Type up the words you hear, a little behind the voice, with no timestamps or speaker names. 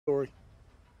Story.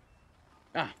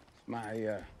 It's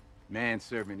my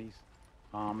manservant. He's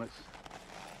harmless.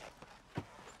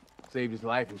 Saved his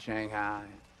life in Shanghai.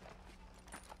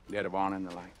 Debt of honor and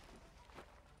the like.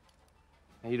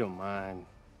 You don't mind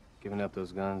giving up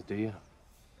those guns, do you?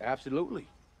 Absolutely.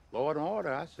 Law and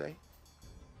order, I say.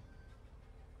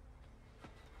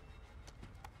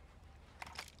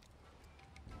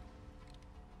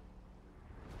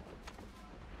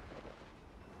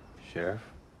 Sheriff?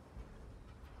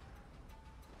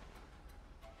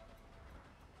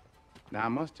 Now, I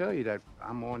must tell you that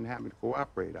I'm more than happy to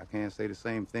cooperate. I can't say the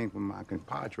same thing for my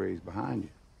compadres behind you.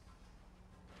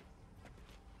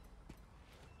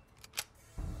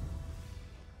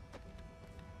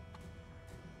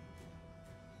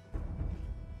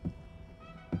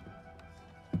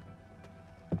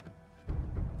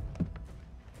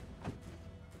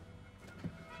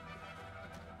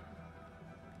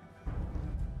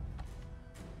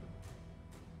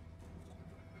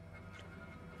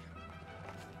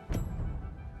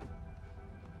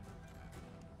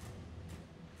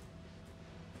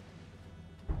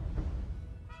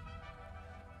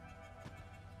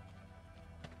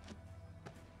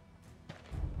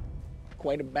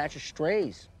 Quite a batch of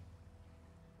strays.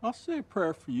 I'll say a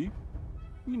prayer for you.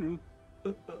 You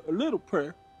know, a little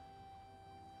prayer.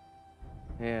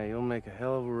 Yeah, you'll make a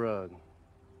hell of a rug.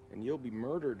 And you'll be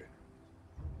murdered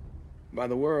by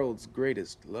the world's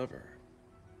greatest lover.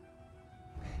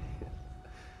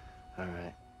 All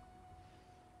right.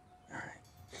 All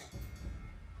right.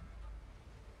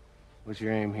 What's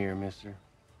your aim here, mister?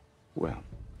 Well,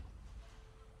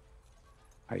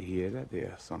 I hear that there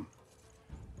are some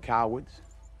cowards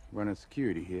running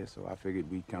security here, so I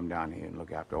figured we'd come down here and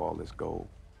look after all this gold.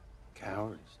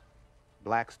 Cowards?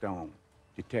 Blackstone,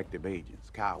 detective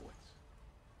agents, cowards.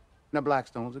 Now,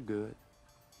 Blackstones are good.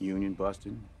 Union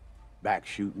busting, back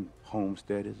shooting,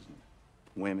 homesteaders,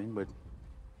 and women, but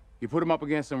you put them up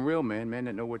against some real men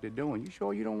that know what they're doing. You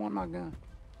sure you don't want my gun?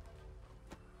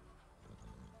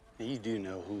 You do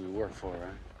know who we work for,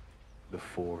 right? The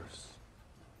force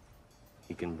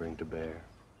he can bring to bear.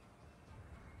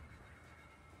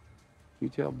 You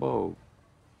tell Bo,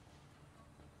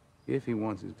 if he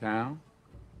wants his town,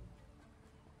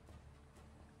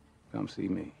 come see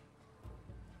me.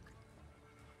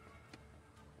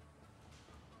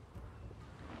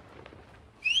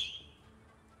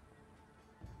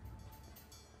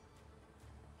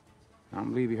 I don't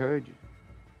believe he heard you.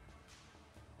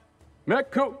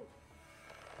 Metco!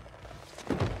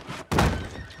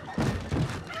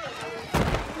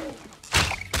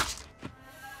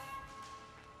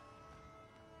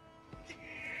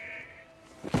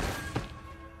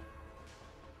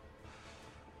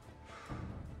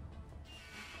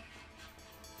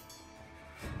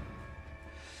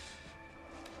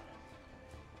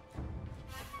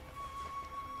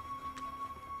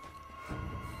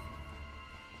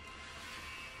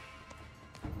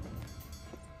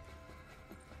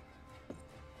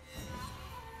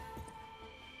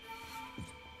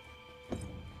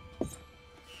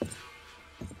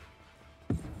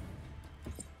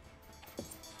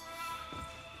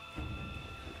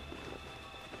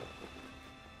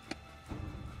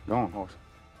 Go on, horse.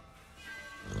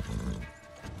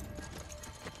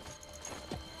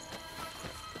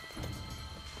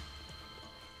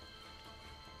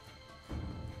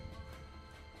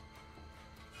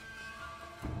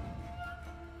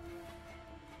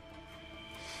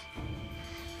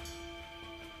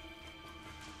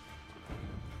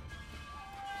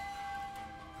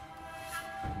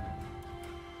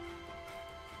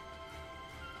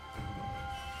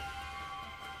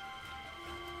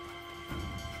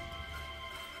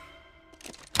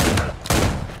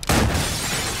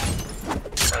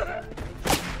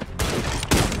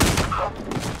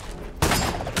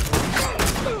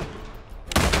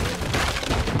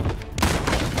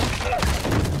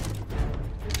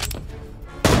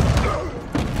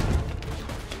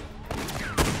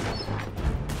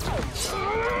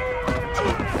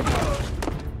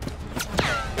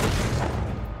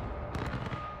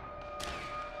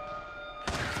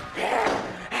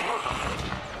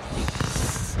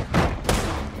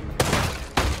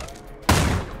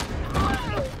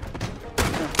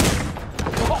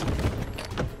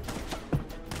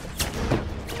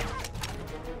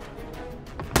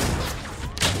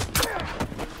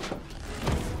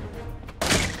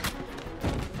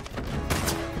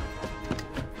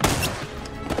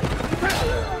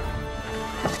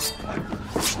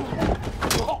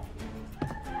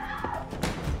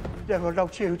 Devil,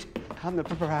 don't shoot. I'm the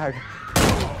bride.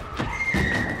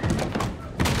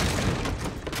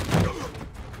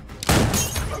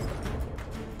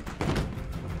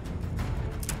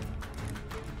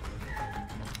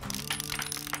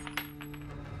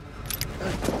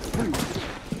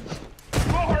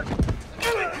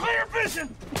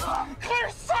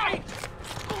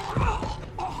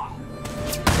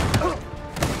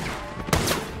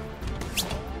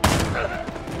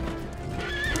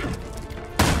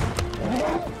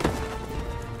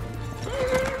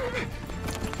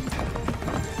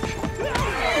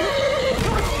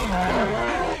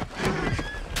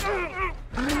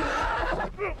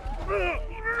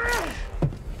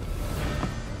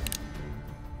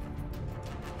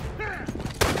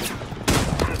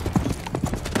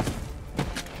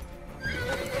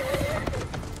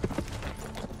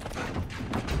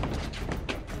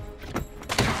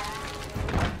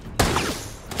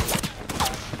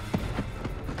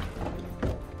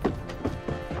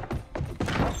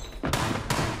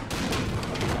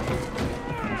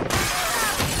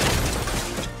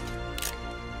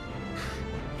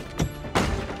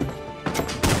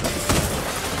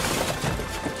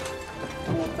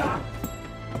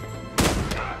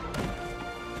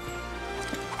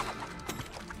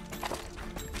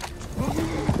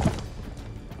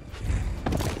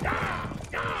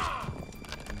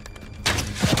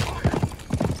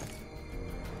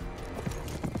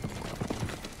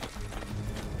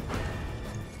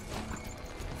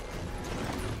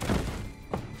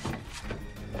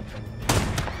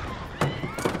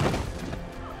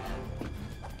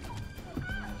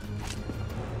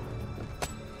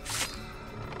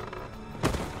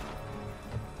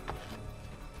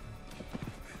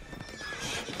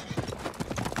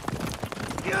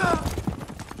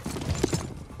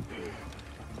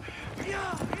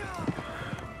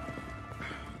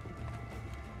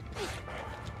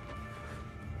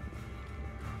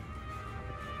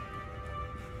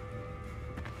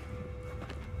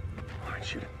 All right,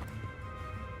 shoot it.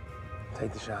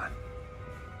 Take the shot.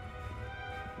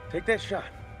 Take that shot.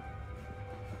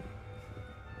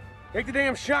 Take the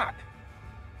damn shot.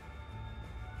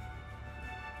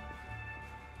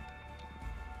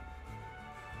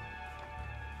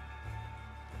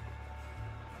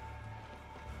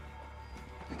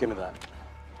 Give me that.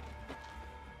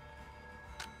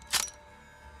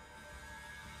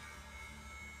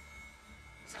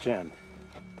 It's jammed.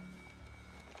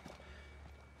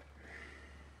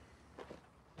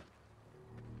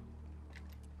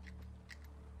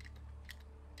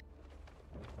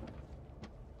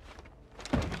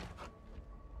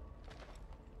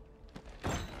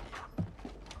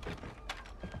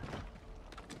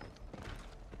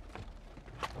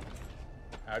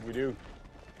 How'd we do?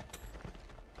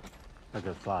 I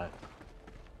got 5.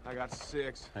 I got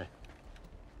 6. Hey.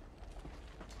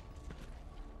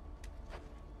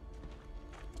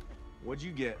 What'd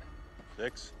you get?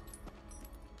 6.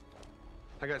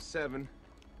 I got 7.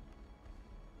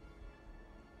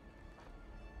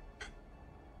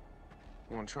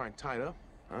 You wanna try and tie it up?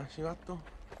 Huh, Chivato?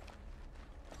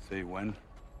 Say when,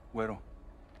 Güero?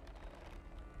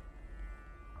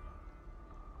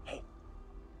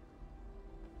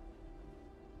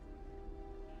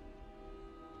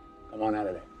 Come on out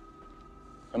of there.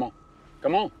 Come on.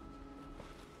 Come on.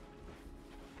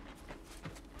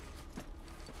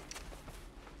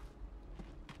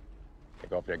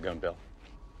 Take off that gun belt.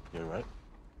 You're right.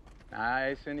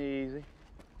 Nice and easy.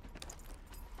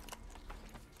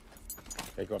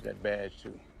 Take off that badge,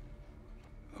 too.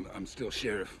 I'm still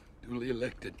sheriff, duly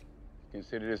elected.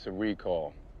 Consider this a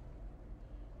recall.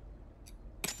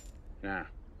 Now,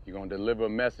 you're gonna deliver a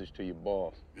message to your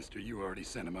boss. Mister, you already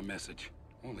sent him a message.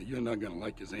 Only you're not gonna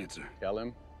like his answer. Tell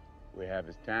him we have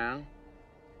his town,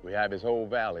 we have his whole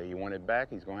valley. You want it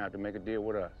back, he's gonna have to make a deal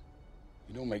with us.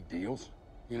 You don't make deals.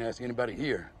 You can ask anybody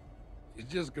here. He's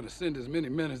just gonna send as many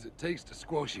men as it takes to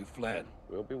squash you flat.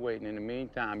 We'll be waiting. In the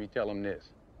meantime, you tell him this.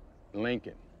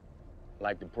 Lincoln,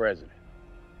 like the president.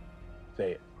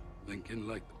 Say it. Lincoln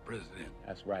like the president.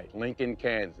 That's right, Lincoln,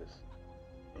 Kansas.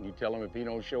 And you tell him if he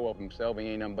don't show up himself, he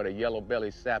ain't nothing but a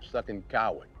yellow-bellied, sap-sucking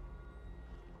coward.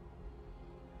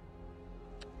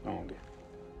 Go on,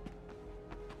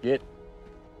 get.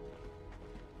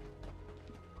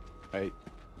 Hey.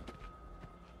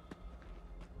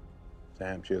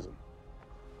 Sam Chisholm.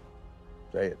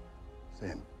 Say it.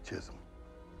 Sam Chisholm.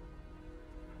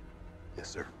 Yes,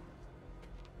 sir.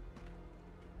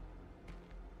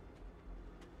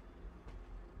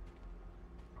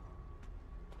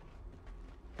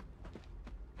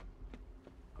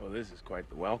 Oh, this is quite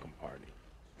the welcome party.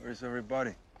 Where's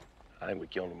everybody? I think we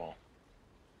killed them all.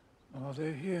 Oh,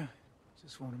 they're here.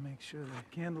 Just want to make sure the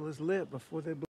candle is lit before they